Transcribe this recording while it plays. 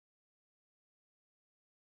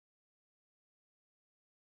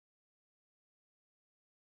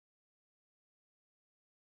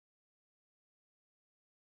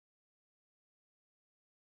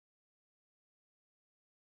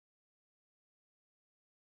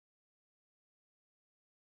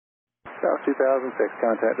South 2006,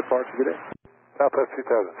 contact departure, good day. Southwest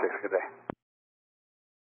 2006, good day.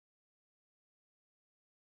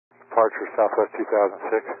 Departure Southwest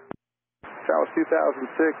 2006. South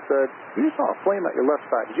 2006, you saw a flame at your left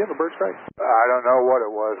side. Did you have a bird strike? I don't know what it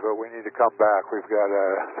was, but we need to come back. We've got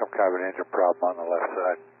some kind of an engine problem on the left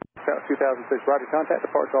side. South 2006, roger, contact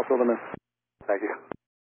departure, I'll fill them in. Thank you.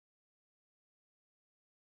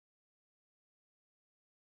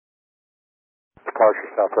 Departure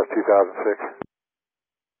Southwest 2006.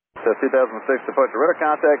 So 2006 departure, radar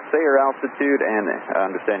contact, stay your altitude, and I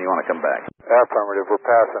understand you want to come back. Affirmative, we're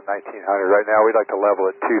passing 1900 right now. We'd like to level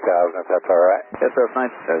at 2000 if that's all right. Yes,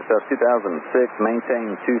 South 2006,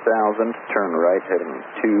 maintain 2000, turn right, heading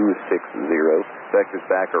 260, vectors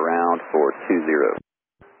back around for 20.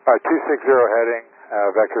 All right, 260 heading,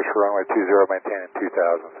 vectors for runway 20, maintaining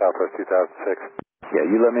 2000, Southwest 2006. Yeah,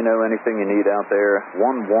 you let me know anything you need out there.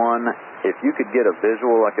 11, if you could get a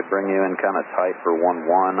visual, I could bring you in kind of tight for 11.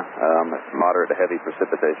 Moderate to heavy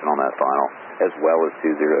precipitation on that final, as well as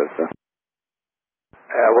 20. So.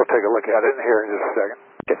 We'll take a look at it here in just a second.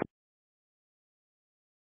 Okay.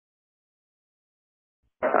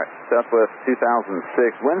 All right, Southwest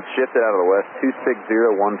 2006, winds shifted out of the west,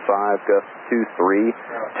 26015, gust 23.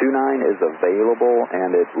 29 is available,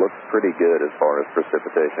 and it looks pretty good as far as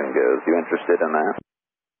precipitation goes. You interested in that?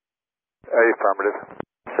 Affirmative.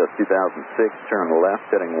 So 2006, turn left,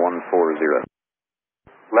 heading 140.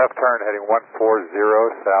 Left turn, heading 140,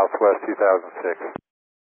 Southwest 2006.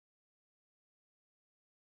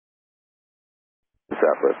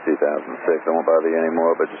 Southwest 2006, I won't bother you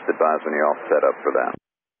anymore, but just advise when you're all set up for that.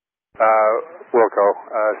 Wilco,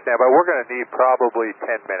 stand by. We're going to need probably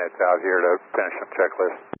 10 minutes out here to finish some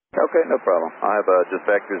checklists. Okay, no problem. I have just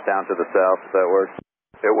vectors down to the south, if that works.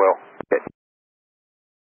 It will. Okay.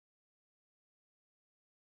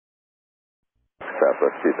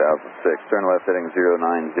 Southwest 2006, turn left heading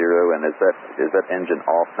 090, and is that engine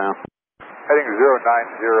off now? Heading 090,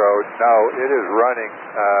 no, it is running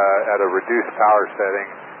at a reduced power setting.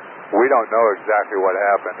 We don't know exactly what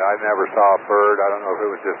happened. I never saw a bird. I don't know if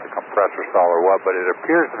it was just a compressor stall or what, but it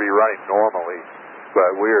appears to be running normally.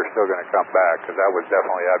 But we are still going to come back because that was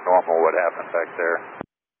definitely abnormal what happened back there.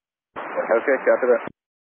 Okay, copy that.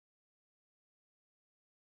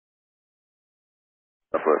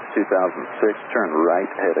 Southwest 2006, turn right,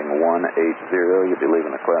 heading 180. You'll be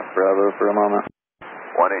leaving the class Bravo for a moment.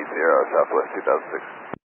 180, Southwest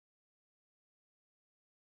 2006.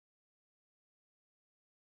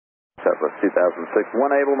 Southwest 2006, 1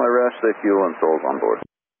 able, no rush, stay fuel and souls on board.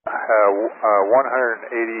 183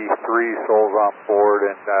 souls on board,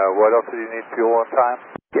 and what else do you need? Fuel on time?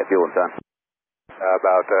 Yeah, fuel and time.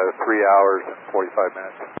 About 3 hours and 45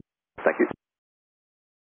 minutes. Thank you.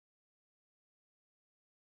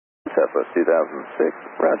 Southwest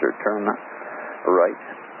 2006, roger, turn right,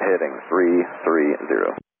 heading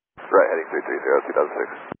 330. Right, heading 330,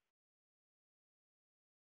 2006.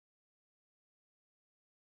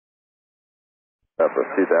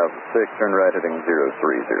 Southwest 2006, turn right, heading 030.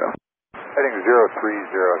 Heading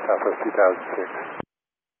 030, Southwest 2006.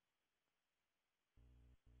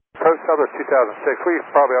 Southwest 2006, we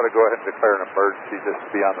probably ought to go ahead and declare an emergency just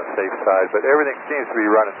to be on the safe side, but everything seems to be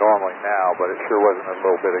running normally now, but it sure wasn't a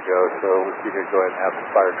little bit ago, so if you could go ahead and have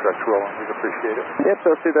some fire trucks rolling, we'd appreciate it. Yep,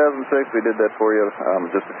 so 2006, we did that for you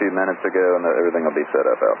just a few minutes ago, and everything will be set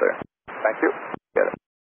up out there. Thank you. Got it.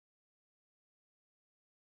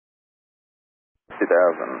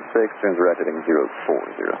 2006, turns right, heading 040.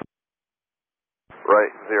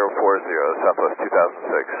 Right, 040, Southwest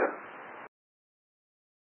 2006.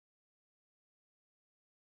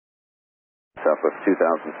 Southwest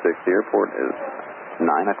 2006, the airport is 9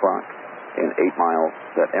 o'clock in 8 miles.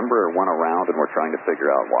 That Embraer went around, and we're trying to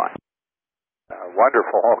figure out why.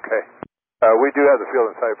 Wonderful, okay. We do have the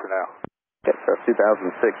field in sight for now. Okay, so 2006,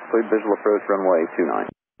 cleared visual approach runway 29.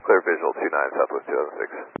 Clear visual 29, Southwest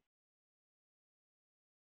 2006.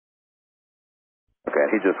 Okay,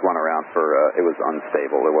 he just went around for, it was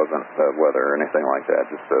unstable. It wasn't weather or anything like that.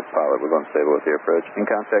 Just the pilot was unstable with the approach. In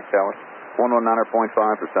contact tower, 119.5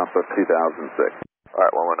 for Southwest 2006. All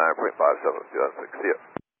right, 119.5, Southwest 2006. See ya.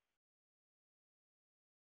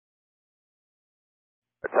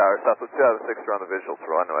 Tower, Southwest 2006, you're on the visual to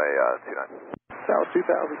runway 29. South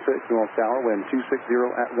 2006, North Tower, wind 260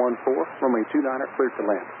 at 14, runway 29, cleared to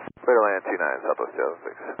land. Clear to land 29, Southwest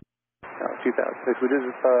 2006. 2006, we did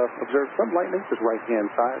observe some lightning, just right-hand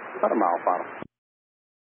side, about a mile final.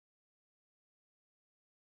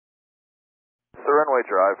 The runway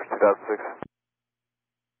drive for 2006.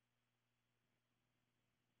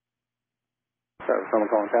 Sorry, someone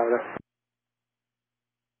calling tower there?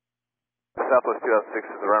 Southwest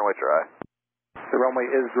 2006, is the runway dry? The runway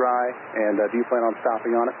is dry, and do you plan on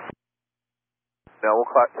stopping on it? No,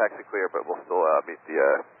 we'll taxi clear, but we'll still meet the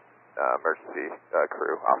emergency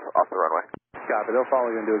crew off the runway. Copy. They'll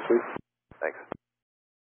follow you into a suite. Thanks.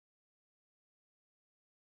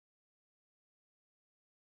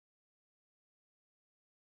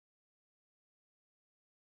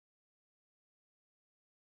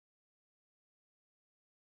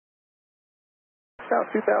 South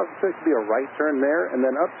 2006 will be a right turn there, and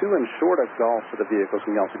then up to and short of golf for the vehicles,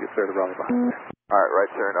 and you also get clear to runway behind. All right,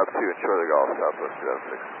 right turn up to and short of the golf, Southwest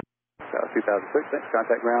 2006. South 2006, thanks.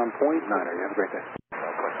 Contact ground .9. You have a great day.